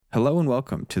Hello and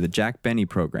welcome to the Jack Benny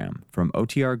program from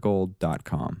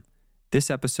OTRGold.com. This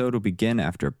episode will begin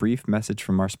after a brief message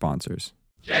from our sponsors.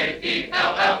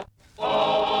 J-E-L-L-O.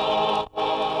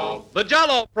 The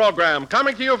Jell-O program,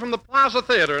 coming to you from the Plaza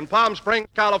Theater in Palm Springs,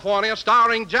 California,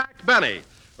 starring Jack Benny,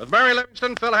 with Mary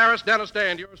Livingston, Phil Harris, Dennis Day,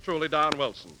 and yours truly, Don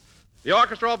Wilson. The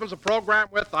orchestra opens the program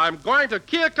with I'm Going to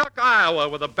Keokuk, Iowa,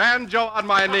 with a banjo on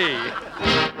my knee.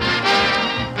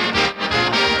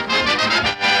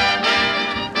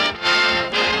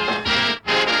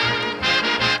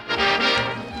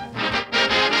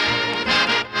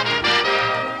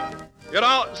 You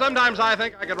know, sometimes I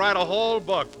think I could write a whole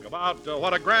book about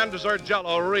what a grand dessert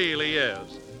Jell-O really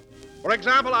is. For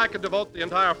example, I could devote the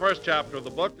entire first chapter of the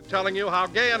book to telling you how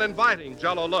gay and inviting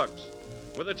Jell-O looks,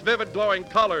 with its vivid glowing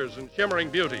colors and shimmering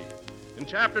beauty. In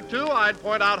Chapter 2, I'd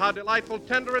point out how delightful,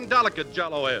 tender, and delicate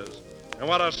Jell-O is, and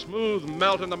what a smooth,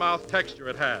 melt-in-the-mouth texture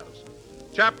it has.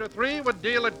 Chapter 3 would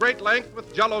deal at great length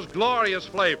with Jell-O's glorious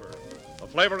flavor, a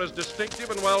flavor as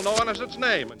distinctive and well-known as its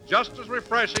name, and just as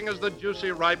refreshing as the juicy,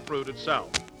 ripe fruit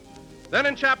itself. Then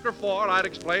in Chapter 4, I'd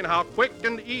explain how quick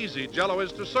and easy Jell-O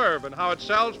is to serve and how it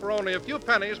sells for only a few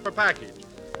pennies per package.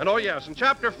 And oh yes, in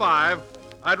Chapter 5,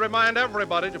 I'd remind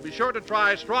everybody to be sure to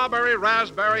try strawberry,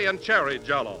 raspberry, and cherry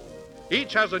Jell-O.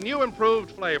 Each has a new improved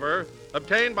flavor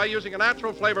obtained by using a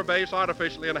natural flavor base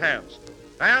artificially enhanced.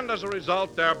 And as a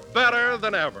result, they're better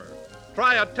than ever.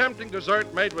 Try a tempting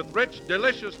dessert made with rich,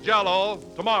 delicious Jell-O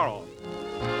tomorrow.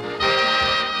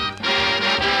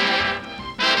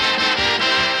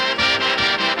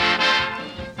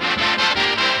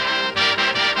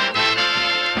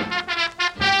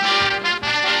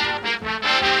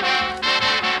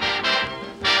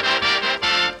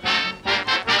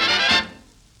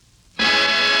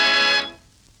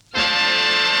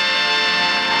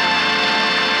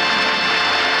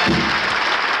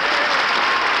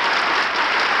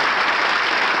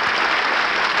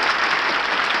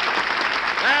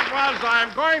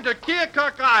 I'm Going to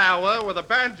Keokuk, Iowa, with a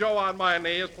banjo on my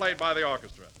knee, is played by the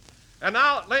orchestra. And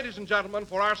now, ladies and gentlemen,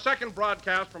 for our second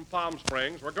broadcast from Palm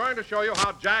Springs, we're going to show you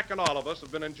how Jack and all of us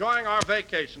have been enjoying our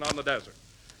vacation on the desert.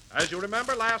 As you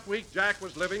remember, last week, Jack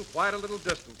was living quite a little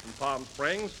distance from Palm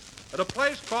Springs at a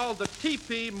place called the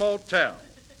Teepee Motel.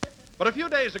 But a few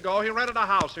days ago, he rented a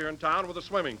house here in town with a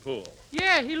swimming pool.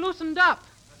 Yeah, he loosened up.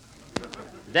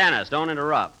 Dennis, don't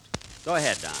interrupt. Go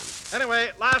ahead, Don. Anyway,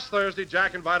 last Thursday,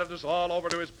 Jack invited us all over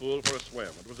to his pool for a swim.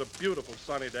 It was a beautiful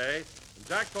sunny day, and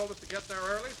Jack told us to get there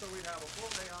early so we'd have a full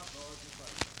day outdoors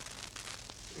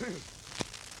and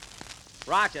fun.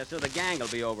 Rochester, the gang will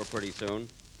be over pretty soon,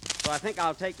 so I think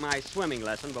I'll take my swimming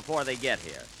lesson before they get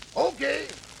here. Okay.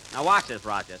 Now watch this,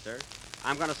 Rochester.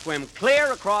 I'm going to swim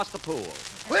clear across the pool.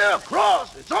 Clear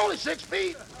across? It's only 6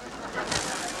 feet.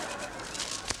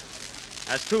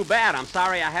 That's too bad. I'm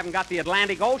sorry I haven't got the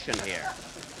Atlantic Ocean here.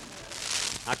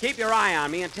 Now keep your eye on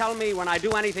me and tell me when I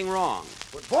do anything wrong.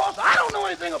 But, boss, I don't know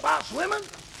anything about swimming.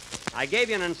 I gave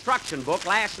you an instruction book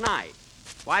last night.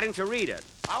 Why didn't you read it?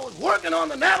 I was working on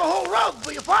the Navajo rug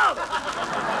for your father.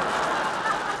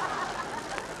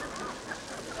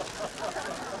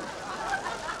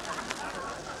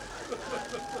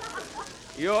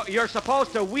 You're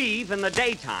supposed to weave in the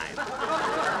daytime.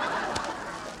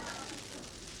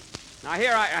 Now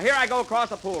here I go across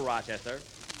the pool, Rochester.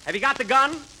 Have you got the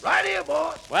gun? Right here,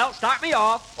 boss. Well, start me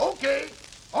off. Okay.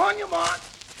 On your mark.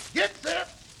 Get set.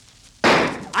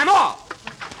 I'm off.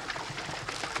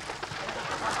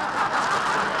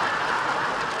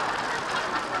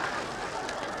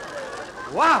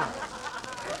 Wow.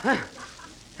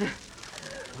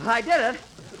 Well, I did it.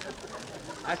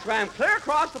 I swam clear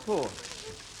across the pool.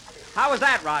 How was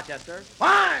that, Rochester?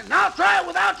 Fine. Now try it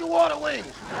without your water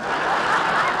wings.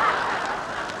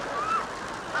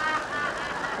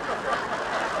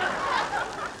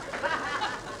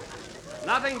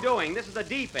 Nothing doing. This is the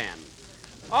deep end.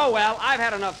 Oh, well, I've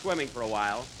had enough swimming for a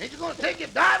while. Ain't you going to take your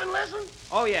diving lesson?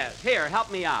 Oh, yes. Here, help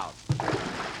me out.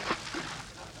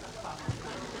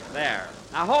 There.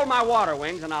 Now hold my water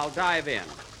wings and I'll dive in.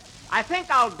 I think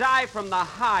I'll dive from the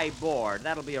high board.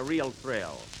 That'll be a real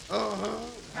thrill. Uh-huh.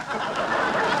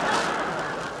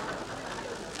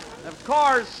 Of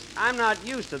course, I'm not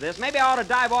used to this. Maybe I ought to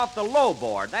dive off the low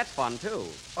board. That's fun, too.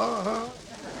 Uh-huh.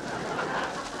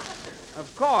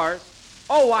 Of course.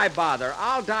 Oh, why bother?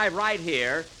 I'll dive right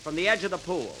here from the edge of the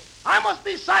pool. I must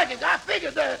be psychic. I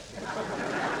figured that.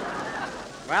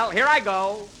 Well, here I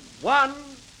go. 1,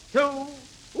 2,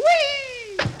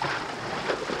 whee!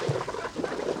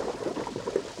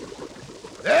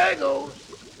 There he goes.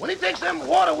 When he takes them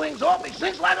water wings off, he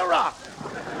sinks like a rock.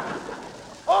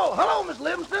 Oh, hello, Miss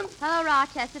Livingston. Hello,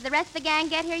 Rochester. The rest of the gang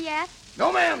get here yet?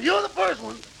 No, ma'am, you're the first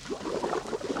one.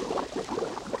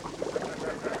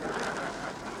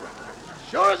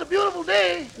 Sure is a beautiful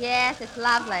day. Yes, it's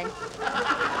lovely.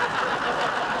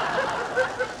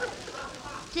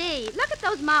 Gee, look at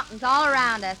those mountains all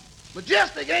around us.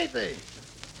 Majestic, ain't they?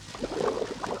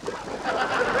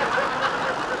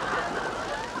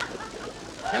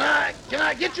 Can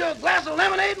I get you a glass of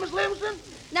lemonade, Miss Livingston?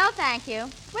 No, thank you.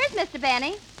 Where's Mr.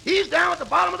 Benny? He's down at the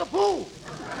bottom of the pool.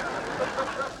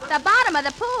 The bottom of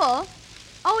the pool?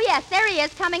 Oh, yes, there he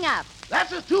is coming up.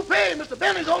 That's his toupee. Mr.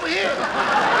 Benny's over here.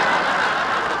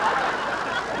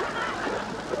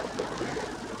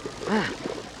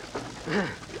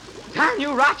 Darn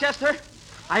you, Rochester.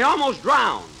 I almost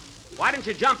drowned. Why didn't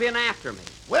you jump in after me?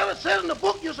 Well, it says in the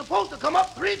book you're supposed to come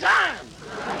up 3 times.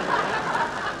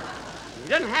 You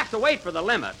didn't have to wait for the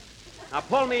limit. Now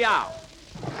pull me out.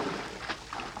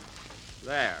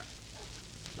 There.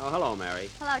 Oh, hello, Mary.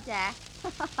 Hello, Jack.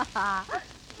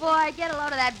 Boy, get a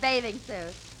load of that bathing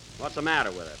suit. What's the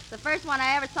matter with it? It's the first one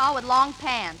I ever saw with long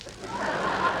pants.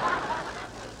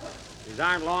 These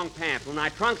aren't long pants. When my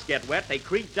trunks get wet, they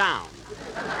creep down.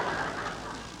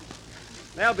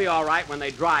 They'll be all right when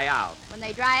they dry out. When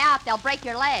they dry out, they'll break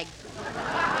your legs.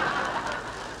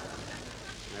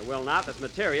 They will not. This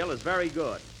material is very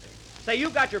good. Say,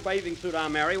 you've got your bathing suit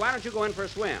on, Mary. Why don't you go in for a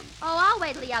swim? Oh, I'll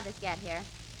wait till the others get here.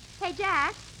 Hey,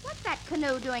 Jack, what's that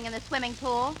canoe doing in the swimming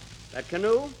pool? That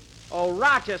canoe? Oh,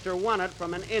 Rochester won it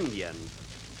from an Indian.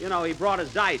 You know, he brought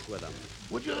his dice with him.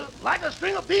 Would you like a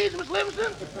string of beads, Miss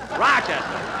Livingston? Rochester!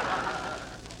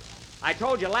 I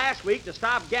told you last week to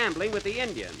stop gambling with the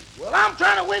Indians. Well, I'm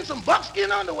trying to win some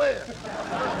buckskin underwear.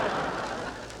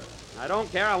 I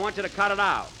don't care. I want you to cut it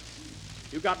out.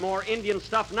 You've got more Indian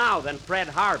stuff now than Fred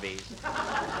Harvey's.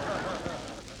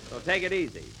 So take it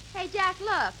easy. Hey, Jack,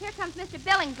 look. Here comes Mr.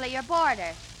 Billingsley, your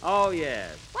boarder. Oh,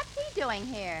 yes. What's he doing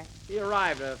here? He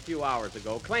arrived a few hours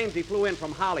ago. Claims he flew in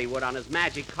from Hollywood on his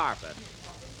magic carpet.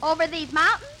 Over these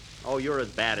mountains? Oh, you're as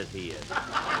bad as he is.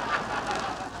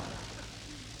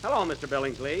 Hello, Mr.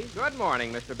 Billingsley. Good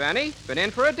morning, Mr. Benny. Been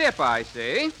in for a dip, I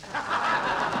see.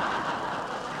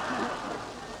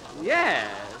 Yes.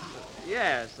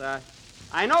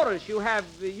 I notice you have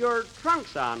your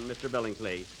trunks on, Mr.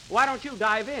 Billingsley. Why don't you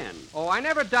dive in? Oh, I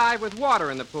never dive with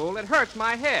water in the pool. It hurts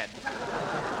my head.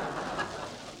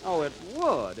 Oh, it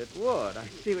would. I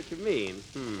see what you mean.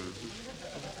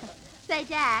 Say,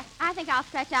 Jack, I think I'll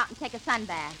stretch out and take a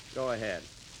sunbath. Go ahead.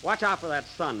 Watch out for that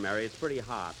sun, Mary. It's pretty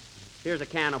hot. Here's a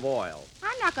can of oil.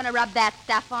 I'm not going to rub that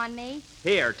stuff on me.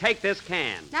 Here, take this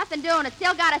can. Nothing doing. It's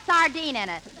still got a sardine in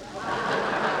it.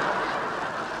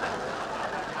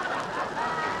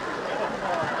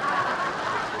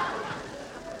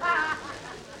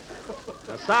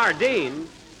 A sardine?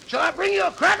 Shall I bring you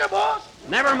a cracker, boss?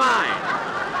 Never mind.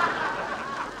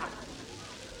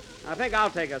 I think I'll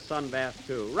take a sunbath,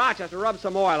 too. Rochester, rub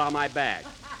some oil on my back.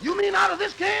 You mean out of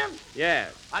this can?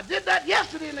 Yes. I did that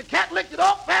yesterday, and the cat licked it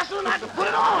off faster than I could put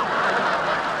it on.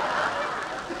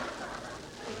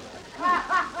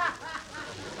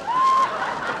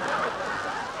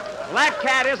 Well, that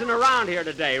cat isn't around here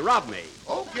today. Rub me.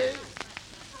 Okay.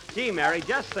 Gee, Mary,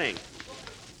 just think.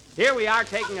 Here we are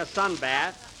taking a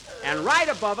sunbath, and right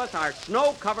above us are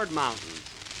snow-covered mountains.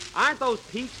 Aren't those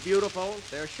peaks beautiful?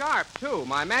 They're sharp, too.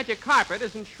 My magic carpet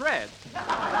is in shreds.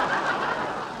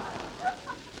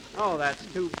 Oh, that's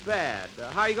too bad.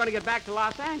 How are you going to get back to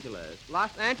Los Angeles?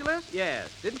 Los Angeles? Yes.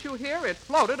 Didn't you hear? It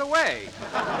floated away.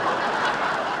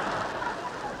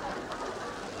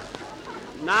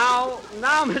 Now,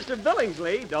 Mr.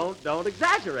 Billingsley, don't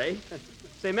exaggerate.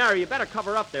 Say, Mary, you better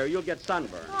cover up there. You'll get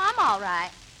sunburned. Oh, I'm all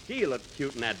right. Gee, you look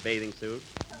cute in that bathing suit.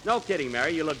 No kidding,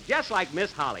 Mary. You look just like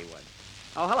Miss Hollywood.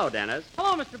 Oh, hello, Dennis.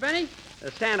 Hello, Mr. Benny.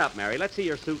 Stand up, Mary. Let's see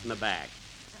your suit in the back.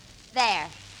 There.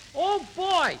 Oh,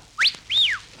 boy.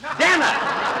 Dennis!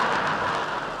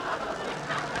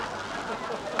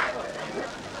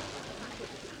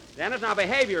 Dennis, now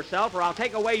behave yourself or I'll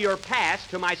take away your pass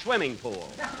to my swimming pool.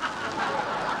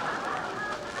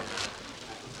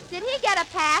 Did he get a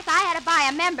pass? I had to buy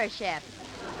a membership.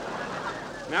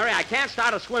 Mary, I can't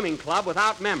start a swimming club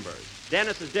without members.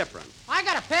 Dennis is different. I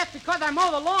got a pass because I mow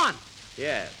the lawn.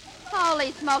 Yes.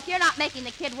 Holy smoke, you're not making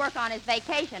the kid work on his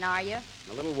vacation, are you?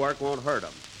 A little work won't hurt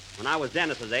him. When I was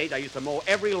Dennis's age, I used to mow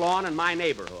every lawn in my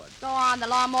neighborhood. Go on, the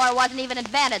lawnmower wasn't even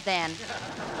invented then.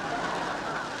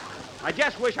 I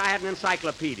just wish I had an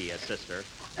encyclopedia, sister.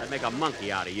 I'd make a monkey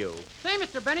out of you. Say,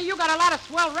 Mr. Benny, you got a lot of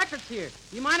swell records here.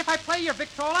 You mind if I play your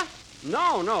Victrola?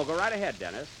 No, go right ahead,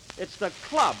 Dennis. It's the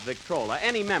club Victrola.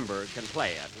 Any member can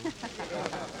play it.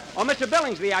 Oh, Mr.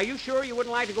 Billingsley, are you sure you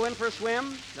wouldn't like to go in for a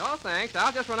swim? No, thanks.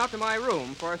 I'll just run up to my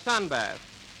room for a sunbath.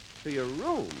 To your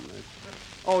room?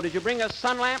 Oh, did you bring a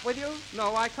sun lamp with you?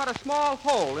 No, I cut a small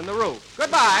hole in the roof.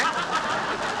 Goodbye.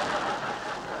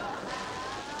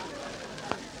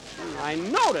 I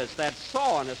noticed that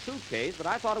saw in a suitcase, but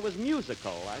I thought it was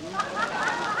musical.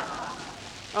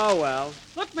 Oh, well.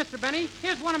 Look, Mr. Benny,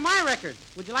 here's one of my records.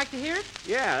 Would you like to hear it?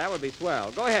 Yeah, that would be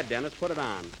swell. Go ahead, Dennis. Put it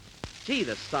on. Gee,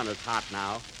 the sun is hot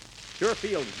now. Sure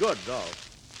feels good, though.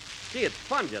 Gee, it's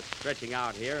fun just stretching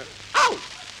out here. Ow!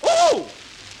 Ooh!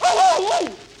 Oh!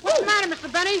 What's the matter, Mr.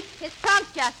 Benny? His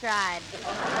trunk's just dried.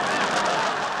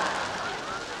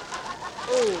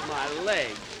 Oh, my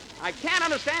leg. I can't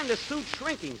understand this suit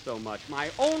shrinking so much.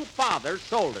 My own father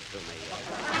sold it to me.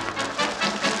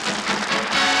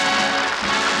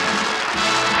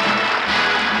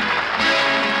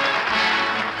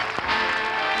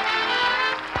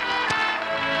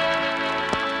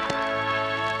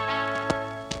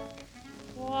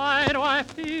 Why do I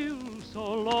feel so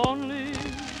lonely,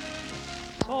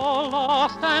 so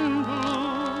lost and blue?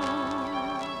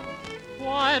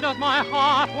 Why does my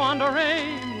heart wander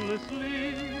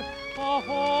aimlessly a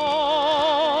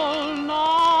whole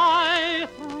night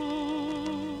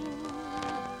through?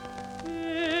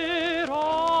 It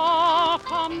all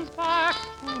comes back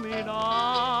to me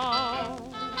now.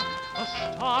 A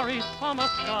starry summer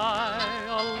sky,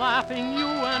 a laughing you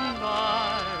and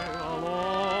I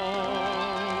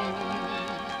alone.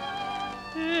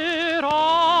 It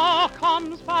all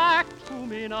comes back to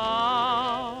me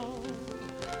now.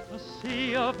 A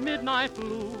sea of midnight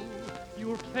blue,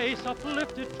 your face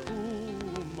uplifted to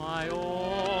my own.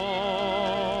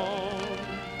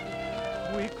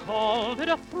 We called it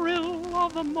a thrill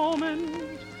of the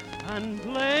moment and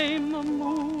blamed the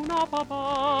moon up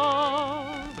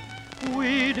above.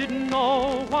 We didn't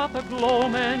know what the glow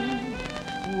meant.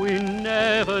 We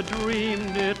never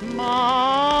dreamed it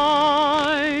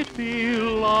might be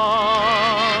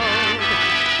love.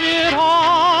 It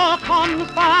all comes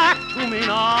back to me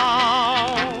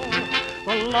now.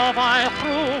 The love I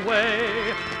threw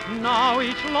away, now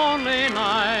each lonely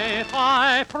night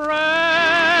I pray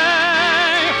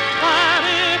that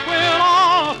it will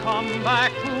all come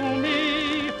back to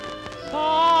me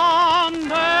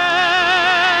someday.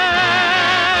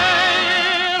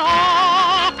 It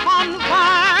all comes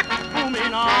back to me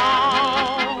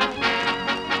now.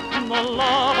 The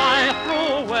love I threw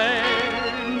away,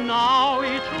 now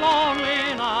each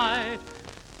lonely night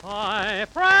I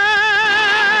pray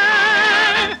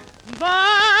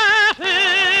that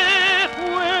it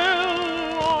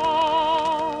will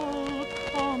all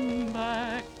come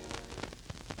back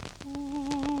to me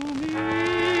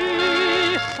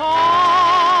someday.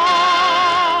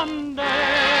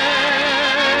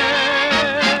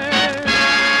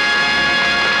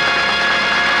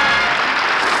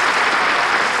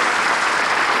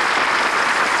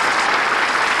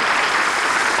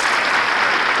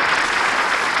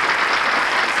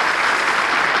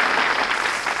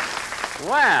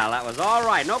 Well, that was all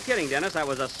right. No kidding, Dennis. That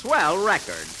was a swell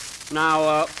record.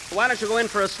 Now, why don't you go in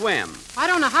for a swim? I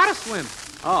don't know how to swim.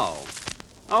 Oh.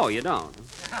 Oh, you don't?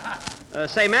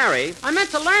 Say, Mary. I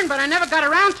meant to learn, but I never got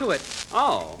around to it.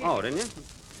 Oh, didn't you?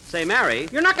 Say, Mary.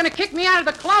 You're not going to kick me out of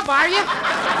the club, are you?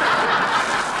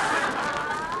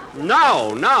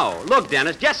 No. Look,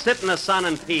 Dennis, just sit in the sun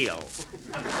and peel.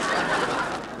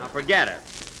 Now, forget it.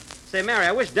 Say, Mary,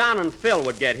 I wish Don and Phil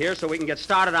would get here so we can get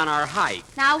started on our hike.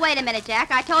 Now, wait a minute,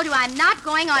 Jack. I told you I'm not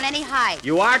going on any hike.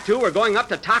 You are, too. We're going up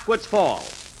to Taquitz Falls.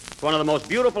 It's one of the most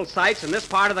beautiful sights in this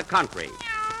part of the country.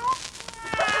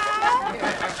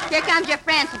 Here comes your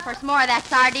friend for some more of that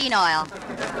sardine oil.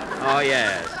 Oh,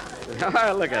 yes.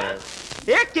 Look at it.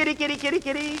 Here, kitty, kitty, kitty,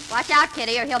 kitty. Watch out,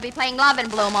 Kitty, or he'll be playing Love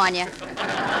and Bloom on you.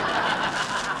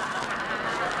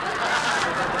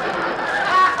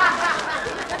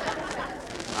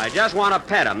 I just want to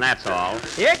pet him, that's all.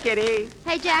 Here, kitty.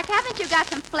 Hey, Jack, haven't you got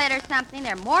some flit or something?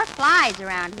 There are more flies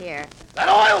around here. That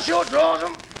oil sure draws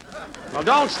them. Well,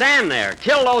 don't stand there.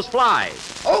 Kill those flies.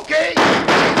 Okay.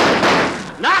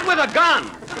 Not with a gun.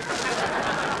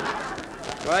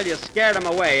 Well, you scared them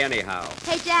away anyhow.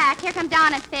 Hey, Jack, here come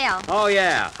Don and Phil. Oh,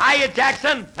 yeah. Hiya,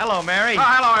 Jackson. Hello, Mary. Oh,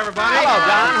 hello, everybody. Hello,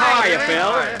 Don. How are you, Hi,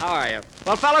 Phil? Kitty. How are you?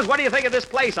 Well, fellas, what do you think of this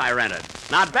place I rented?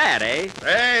 Not bad, eh?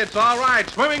 Hey, it's all right.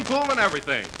 Swimming pool and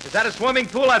everything. Is that a swimming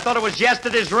pool? I thought it was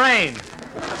yesterday's rain.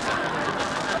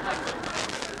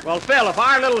 Well, Phil, if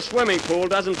our little swimming pool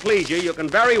doesn't please you, you can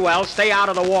very well stay out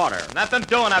of the water. Nothing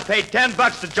doing. I paid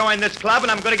 $10 to join this club,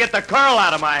 and I'm going to get the curl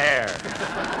out of my hair.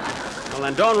 Well,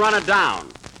 then don't run it down.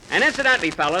 And incidentally,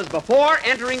 fellas, before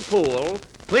entering pool,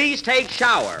 please take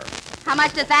shower. How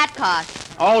much does that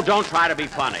cost? Oh, don't try to be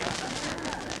funny.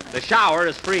 The shower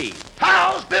is free.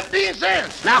 Towels, 15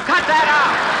 cents. Now cut that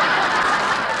out.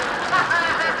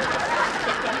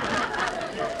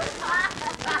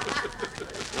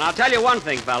 And I'll tell you one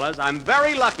thing, fellas. I'm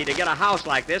very lucky to get a house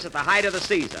like this at the height of the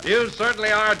season. You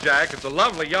certainly are, Jack. It's a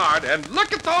lovely yard, and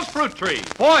look at those fruit trees.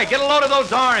 Boy, get a load of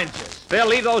those oranges. Phil,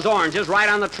 leave those oranges right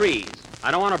on the trees. I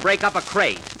don't want to break up a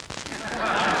crate.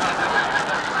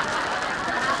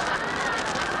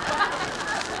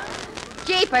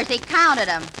 Jeepers, he counted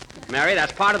them. Mary,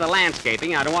 that's part of the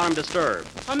landscaping. I don't want them disturbed.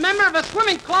 A member of a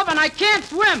swimming club and I can't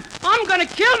swim. I'm going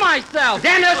to kill myself.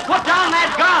 Dennis, put down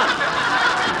that gun.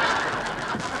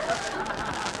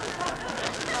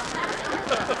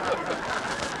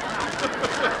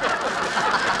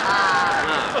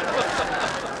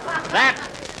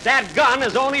 That gun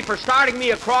is only for starting me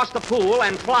across the pool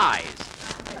and flies.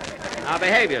 Now,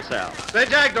 behave yourself. Say,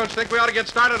 Jack, don't you think we ought to get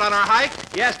started on our hike?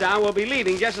 Yes, Don, we'll be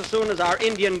leaving just as soon as our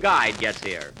Indian guide gets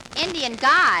here. Indian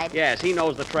guide? Yes, he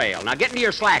knows the trail. Now, get into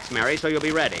your slacks, Mary, so you'll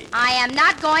be ready. I am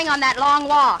not going on that long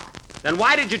walk. Then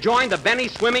why did you join the Benny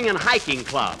Swimming and Hiking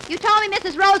Club? You told me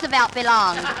Mrs. Roosevelt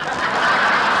belonged.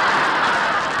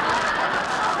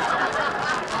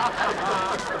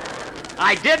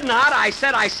 I did not. I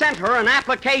said I sent her an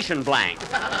application blank.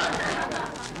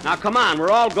 Now, come on,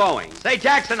 we're all going. Say,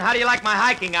 Jackson, how do you like my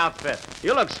hiking outfit?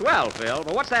 You look swell, Phil,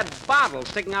 but what's that bottle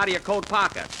sticking out of your coat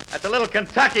pocket? That's a little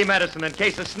Kentucky medicine in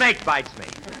case a snake bites me.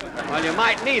 Well, you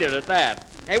might need it at that.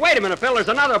 Hey, wait a minute, Phil. There's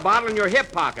another bottle in your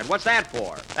hip pocket. What's that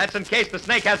for? That's in case the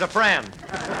snake has a friend.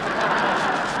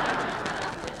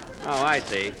 Oh, I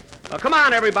see. Well, come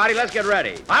on, everybody. Let's get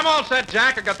ready. I'm all set,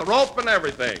 Jack. I got the rope and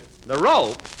everything. The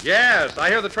rope? Yes, I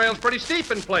hear the trail's pretty steep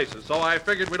in places, so I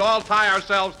figured we'd all tie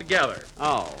ourselves together.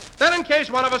 Oh. Then in case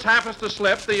one of us happens to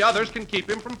slip, the others can keep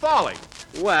him from falling.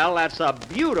 Well, that's a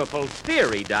beautiful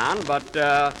theory, Don, but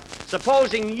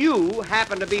supposing you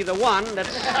happen to be the one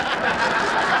that's...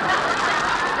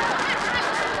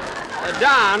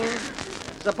 Don,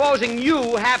 supposing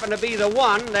you happen to be the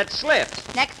one that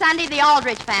slips. Next Sunday, the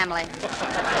Aldrich family.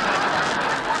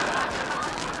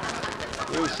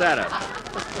 You said it.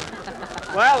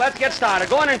 Well, let's get started.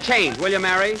 Go in and change, will you,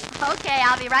 Mary? Okay,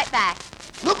 I'll be right back.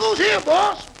 Look who's here,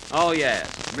 boss. Oh,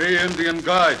 yes. Me, Indian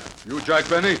guide. You, Jack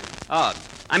Benny?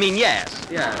 Yes.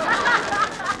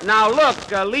 Now,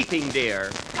 look, leaping deer.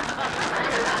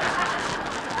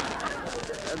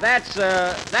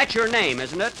 That's your name,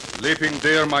 isn't it? Leaping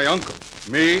Deer, my uncle.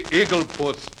 Me, Eagle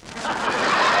Puss.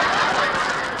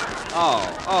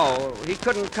 Oh, he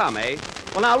couldn't come, eh?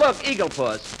 Well, now, look, Eagle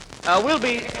Puss, we'll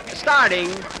be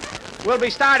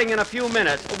starting in a few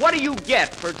minutes. What do you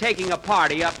get for taking a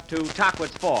party up to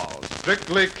Taquitz Falls?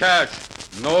 Strictly cash.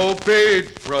 No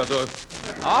beads, brother.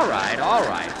 All right.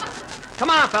 Come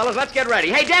on, fellas, let's get ready.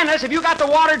 Hey, Dennis, have you got the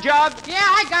water jug? Yeah,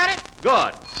 I got it.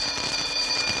 Good.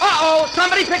 Uh-oh,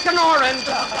 somebody picked an orange.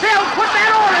 Phil, put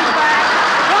that orange back.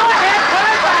 Go ahead, put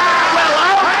it back. Well,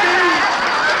 I'll see.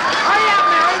 Hurry up,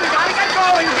 Mary. We gotta get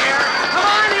going here. Come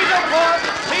on, Eagle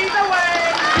Puss. Lead the way.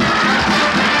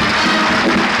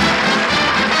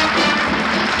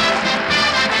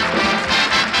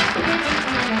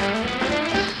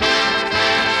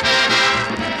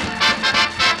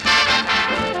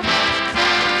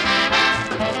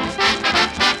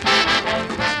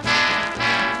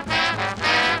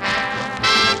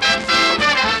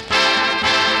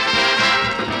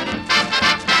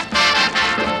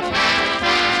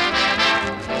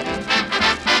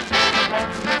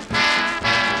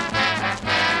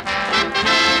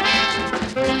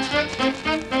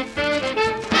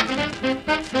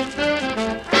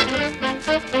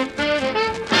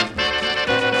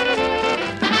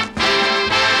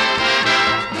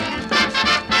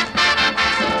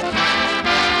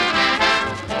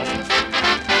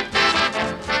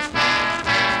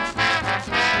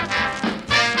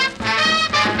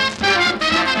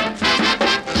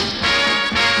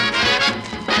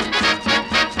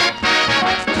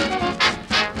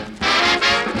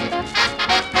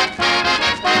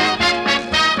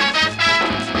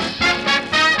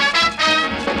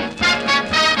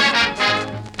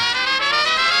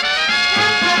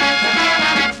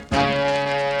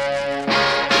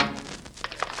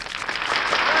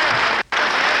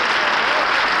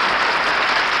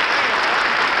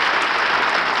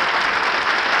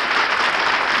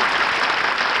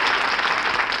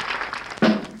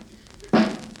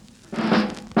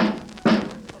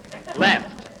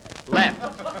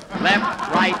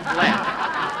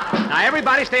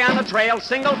 Everybody stay on the trail,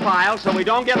 single file, so we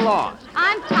don't get lost.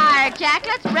 I'm tired, Jack.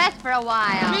 Let's rest for a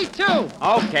while. Me too.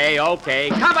 Okay.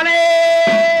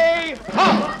 Company!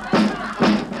 Ho!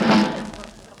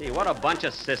 Gee, what a bunch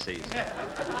of sissies.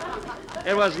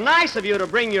 It was nice of you to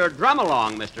bring your drum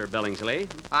along, Mr. Billingsley.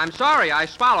 I'm sorry, I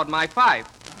swallowed my pipe.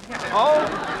 Oh,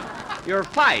 Your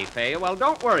fife, eh? Well,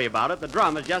 don't worry about it. The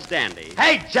drum is just dandy.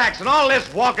 Hey, Jackson, all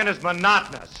this walking is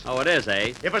monotonous. Oh, it is,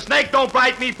 eh? If a snake don't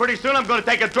bite me pretty soon, I'm going to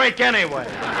take a drink anyway.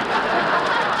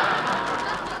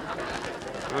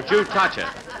 Don't you touch it.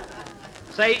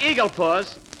 Say, Eagle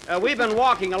Puss, we've been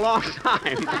walking a long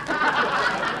time.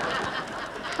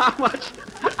 How much...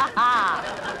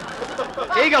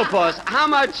 Eagle Puss, how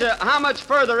much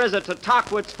further is it to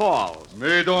Taquitz Falls?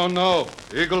 Me don't know.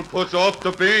 Eagle puts off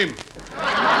the beam.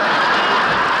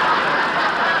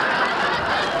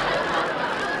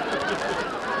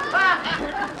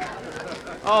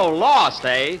 Oh, lost,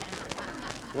 eh?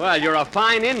 Well, you're a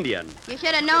fine Indian. You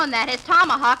should have known that. His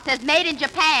tomahawk says made in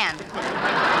Japan.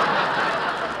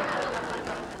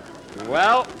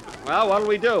 Well, what'll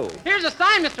we do? Here's a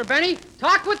sign, Mr. Benny.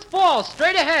 Taquitz Falls,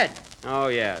 straight ahead. Oh,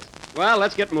 yes. Well,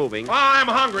 let's get moving. Oh, I'm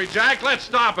hungry, Jack. Let's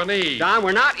stop and eat. Don,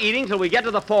 we're not eating till we get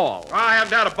to the fall. I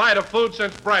haven't had a bite of food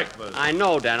since breakfast. I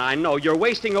know, Dan, I know. You're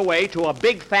wasting away to a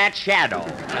big fat shadow.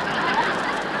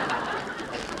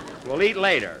 We'll eat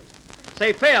later.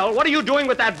 Say, Phil, what are you doing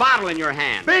with that bottle in your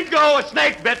hand? Bingo, a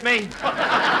snake bit me.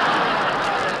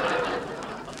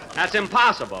 That's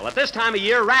impossible. At this time of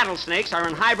year, rattlesnakes are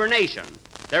in hibernation.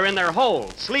 They're in their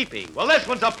holes, sleeping. Well, this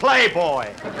one's a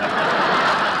playboy.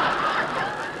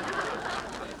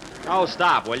 Oh,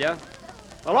 stop, will you?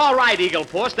 Well, all right, Eagle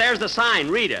Puss. There's the sign.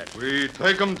 Read it. We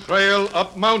take 'em trail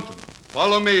up mountain.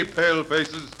 Follow me, pale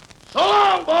faces. So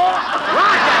long, boss.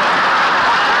 Roger!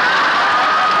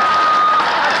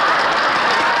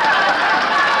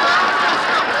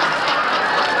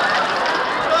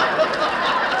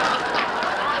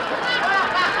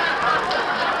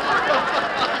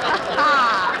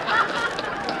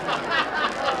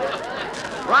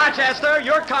 Rochester,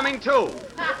 you're coming too.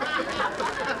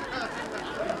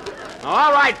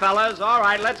 All right, fellas. All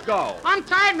right, let's go. I'm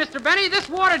tired, Mr. Benny. This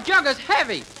water jug is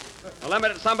heavy. Well,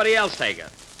 let somebody else take it.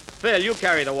 Phil, you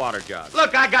carry the water jug.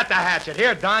 Look, I got the hatchet.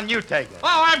 Here, Don, you take it.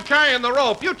 Oh, I'm carrying the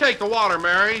rope. You take the water,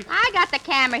 Mary. I got the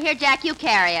camera. Here, Jack, you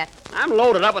carry it. I'm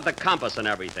loaded up with the compass and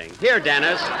everything. Here,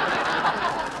 Dennis.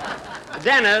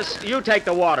 Dennis, you take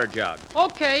the water jug.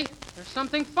 Okay. There's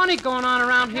something funny going on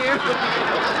around here.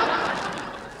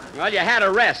 Well, you had a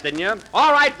rest, didn't you?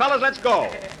 All right, fellas, let's go.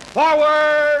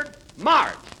 Forward,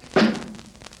 march.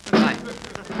 Right.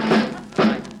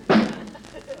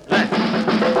 Left.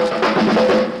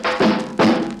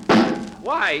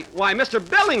 Why, Mr.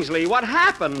 Billingsley, what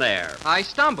happened there? I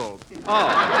stumbled. Oh.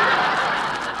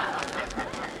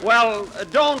 Well,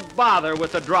 don't bother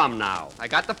with the drum now. I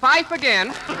got the fife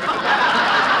again.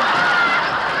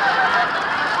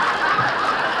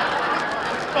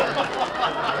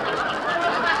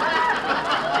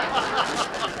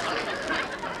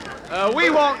 We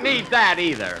won't need that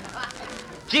either.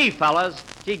 Gee, fellas,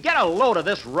 get a load of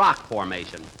this rock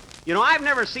formation. You know, I've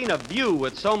never seen a view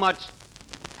with so much...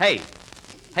 Hey,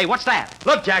 what's that?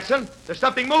 Look, Jackson, there's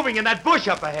something moving in that bush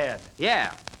up ahead.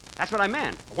 Yeah, that's what I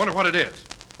meant. I wonder what it is.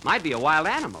 Might be a wild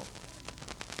animal.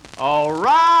 Oh,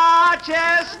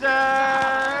 Rochester!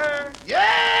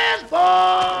 Yes,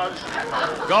 boss.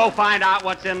 Go find out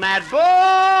what's in that bush!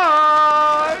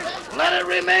 Let it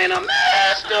remain a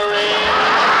mystery.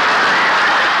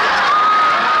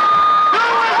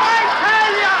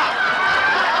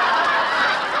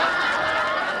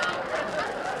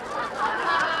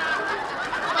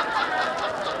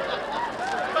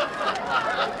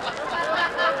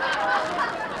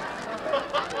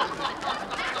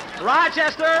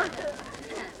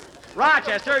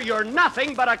 Rochester, you're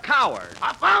nothing but a coward.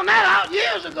 I found that out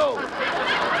years ago.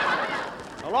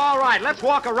 Well, all right, let's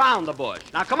walk around the bush.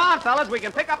 Now, come on, fellas, we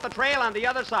can pick up the trail on the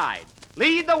other side.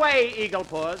 Lead the way, Eagle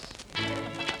Puss.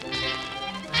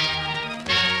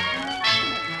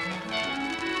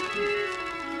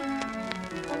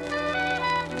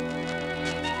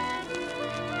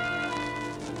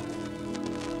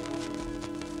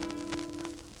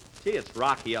 Gee, it's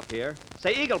rocky up here.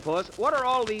 Say, Eagle Puss, what are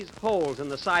all these holes in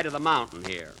the side of the mountain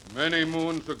here? Many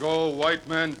moons ago, white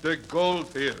men dig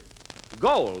gold here.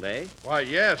 Gold, eh? Why,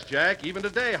 yes, Jack. Even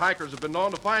today, hikers have been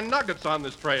known to find nuggets on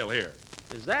this trail here.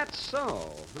 Is that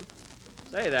so?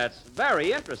 Say, that's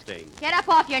very interesting. Get up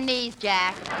off your knees,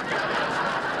 Jack.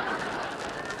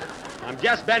 I'm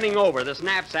just bending over. This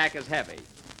knapsack is heavy.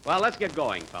 Well, let's get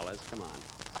going, fellas. Come on.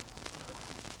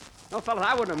 No, fellas,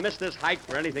 I wouldn't have missed this hike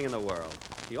for anything in the world.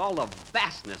 See, all the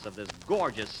vastness of this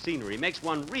gorgeous scenery makes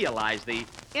one realize the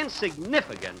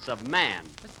insignificance of man.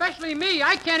 Especially me.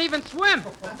 I can't even swim.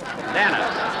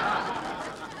 Dennis,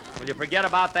 will you forget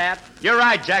about that? You're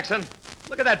right, Jackson.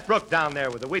 Look at that brook down there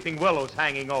with the weeping willows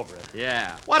hanging over it.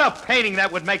 Yeah. What a painting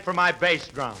that would make for my bass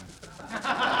drum.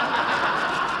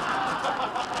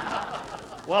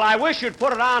 Well, I wish you'd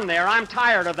put it on there. I'm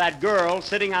tired of that girl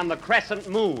sitting on the crescent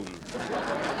moon.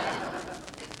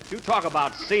 You talk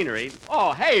about scenery.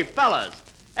 Oh, hey, fellas.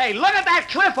 Hey, look at that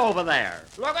cliff over there.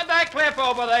 Look at that cliff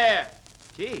over there.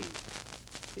 Gee,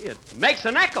 it makes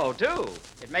an echo, too.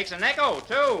 It makes an echo,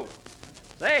 too.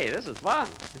 Say, this is fun.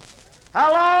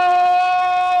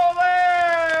 Hello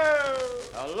there!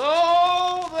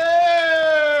 Hello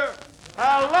there!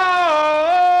 Hello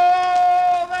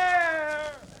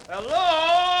there!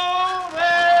 Hello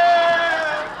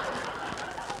there!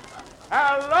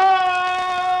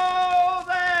 Hello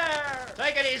there!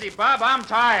 Take it easy, Bob. I'm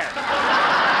tired.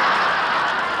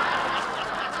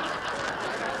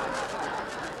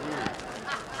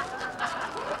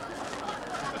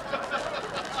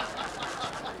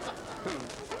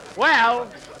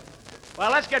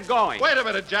 Well, let's get going. Wait a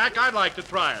minute, Jack. I'd like to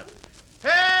try it.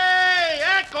 Hey,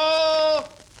 Echo!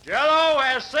 Jell-O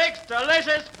has 6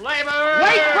 delicious flavors.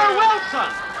 Wait for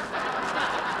Wilson!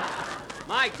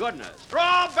 My goodness.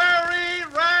 Strawberry,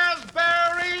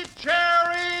 raspberry,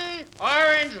 cherry.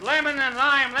 Orange, lemon, and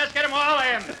lime. Let's get them all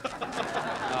in.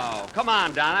 Oh, come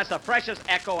on, Don. That's the freshest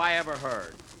echo I ever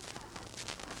heard.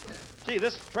 Gee,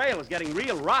 this trail is getting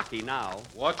real rocky now.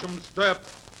 Watch 'em step.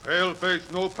 Paleface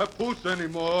no papoose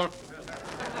anymore.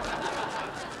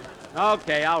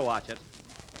 Okay, I'll watch it.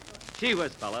 Gee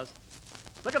whiz, fellas.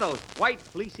 Look at those white,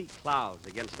 fleecy clouds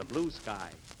against the blue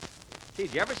sky. Gee,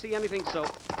 did you ever see anything so...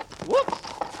 Whoops!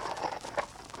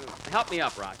 Help me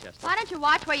up, Rochester. Why don't you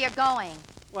watch where you're going?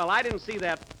 Well, I didn't see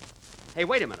that... Hey,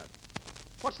 wait a minute.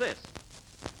 What's this?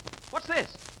 What's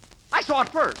this? I saw it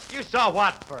first. You saw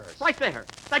what first? Right there.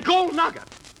 That gold nugget.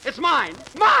 It's mine.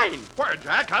 Mine! Where,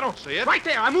 Jack? I don't see it. Right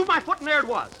there. I moved my foot and there it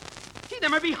was. Gee, there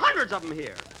may be hundreds of them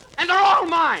here. And they're all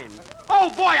mine. Oh,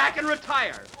 boy, I can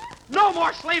retire. No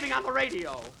more slaving on the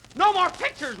radio. No more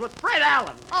pictures with Fred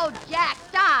Allen. Oh, Jack,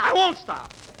 stop. I won't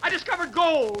stop. I discovered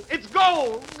gold. It's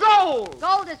gold. Gold.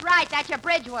 Gold is right. That's your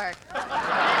bridge work.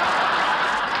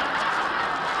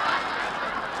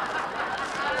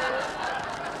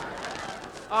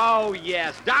 Oh,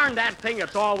 yes. Darn that thing,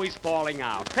 it's always falling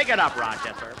out. Pick it up,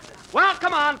 Rochester. Well,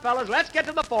 come on, fellas. Let's get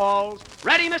to the falls.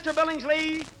 Ready, Mr.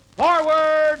 Billingsley?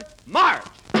 Forward, march.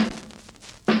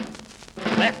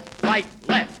 Left, right,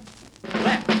 left.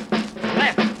 Left,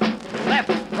 left, left,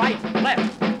 right,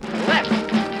 left. Left,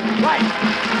 right.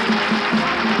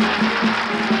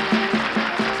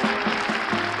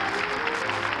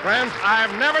 Friends,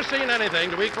 I've never seen anything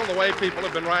to equal the way people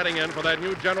have been writing in for that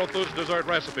new General Foods dessert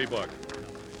recipe book.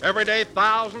 Every day,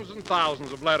 thousands and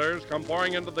thousands of letters come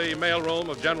pouring into the mailroom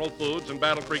of General Foods in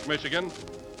Battle Creek, Michigan,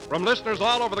 from listeners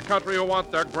all over the country who want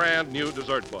their grand new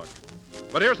dessert book.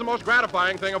 But here's the most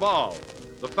gratifying thing of all,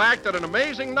 the fact that an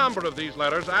amazing number of these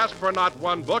letters ask for not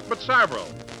one book, but several.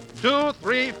 2,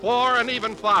 3, 4, and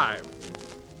even 5.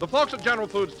 The folks at General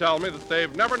Foods tell me that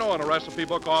they've never known a recipe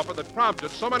book offer that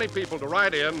prompted so many people to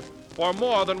write in for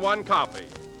more than one copy.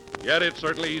 Yet it's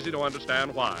certainly easy to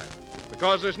understand why.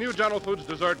 Because this new General Foods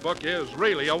dessert book is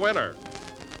really a winner.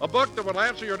 A book that will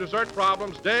answer your dessert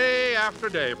problems day after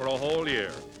day for a whole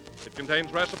year. It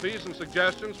contains recipes and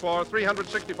suggestions for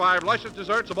 365 luscious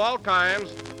desserts of all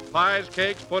kinds, pies,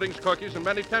 cakes, puddings, cookies, and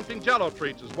many tempting Jell-O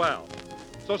treats as well.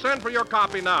 So send for your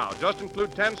copy now. Just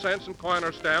include 10 cents in coin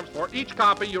or stamps for each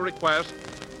copy you request,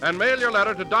 and mail your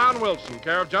letter to Don Wilson,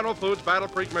 care of General Foods, Battle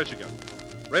Creek, Michigan.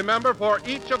 Remember, for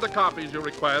each of the copies you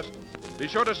request, be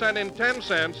sure to send in 10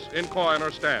 cents in coin or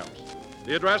stamps.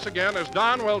 The address again is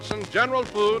Don Wilson, General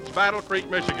Foods, Battle Creek,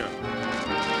 Michigan.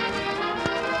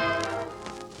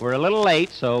 We're a little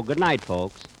late, so good night,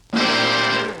 folks.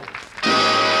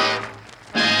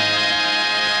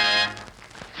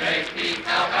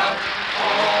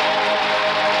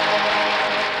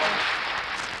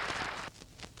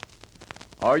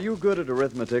 Are you good at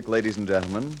arithmetic, ladies and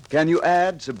gentlemen? Can you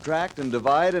add, subtract, and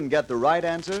divide and get the right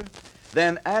answer?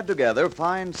 Then add together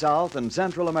fine South and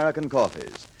Central American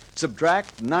coffees.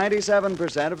 Subtract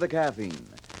 97% of the caffeine.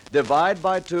 Divide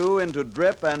by 2 into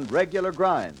drip and regular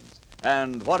grinds.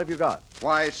 And what have you got?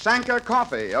 Why, Sanka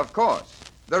coffee, of course.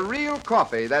 The real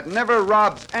coffee that never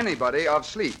robs anybody of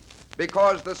sleep,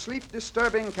 because the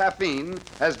sleep-disturbing caffeine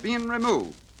has been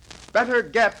removed. Better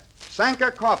get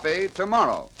Sanka coffee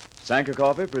tomorrow. Sanka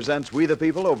Coffee presents We the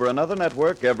People over another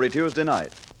network every Tuesday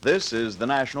night. This is the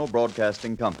National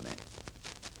Broadcasting Company.